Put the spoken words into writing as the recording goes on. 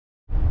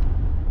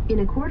In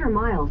a quarter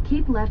mile,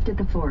 keep left at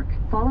the fork.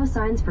 Follow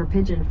signs for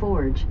Pigeon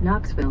Forge,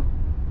 Knoxville.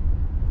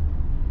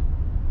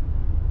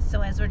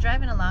 So as we're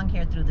driving along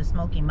here through the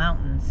Smoky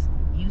Mountains,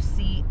 you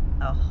see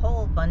a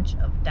whole bunch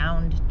of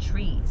downed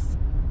trees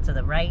to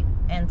the right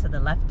and to the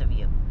left of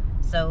you.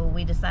 So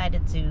we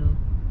decided to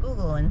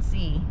Google and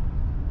see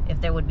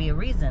if there would be a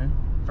reason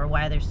for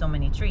why there's so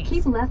many trees.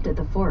 Keep left at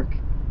the fork.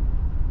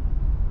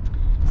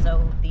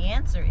 So the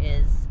answer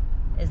is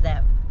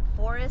that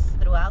forests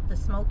throughout the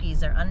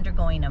Smokies are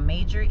undergoing a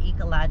major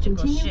ecological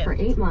Continue shift for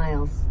 8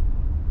 miles.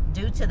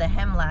 due to the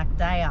hemlock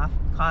die-off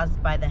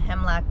caused by the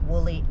hemlock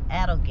woolly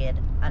adelgid,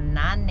 a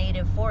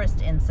non-native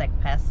forest insect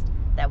pest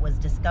that was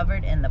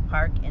discovered in the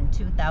park in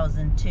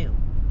 2002.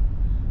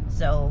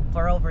 So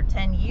for over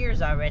 10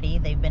 years already,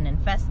 they've been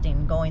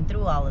infesting, going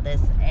through all of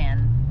this,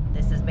 and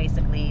this is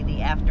basically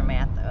the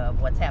aftermath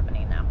of what's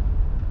happening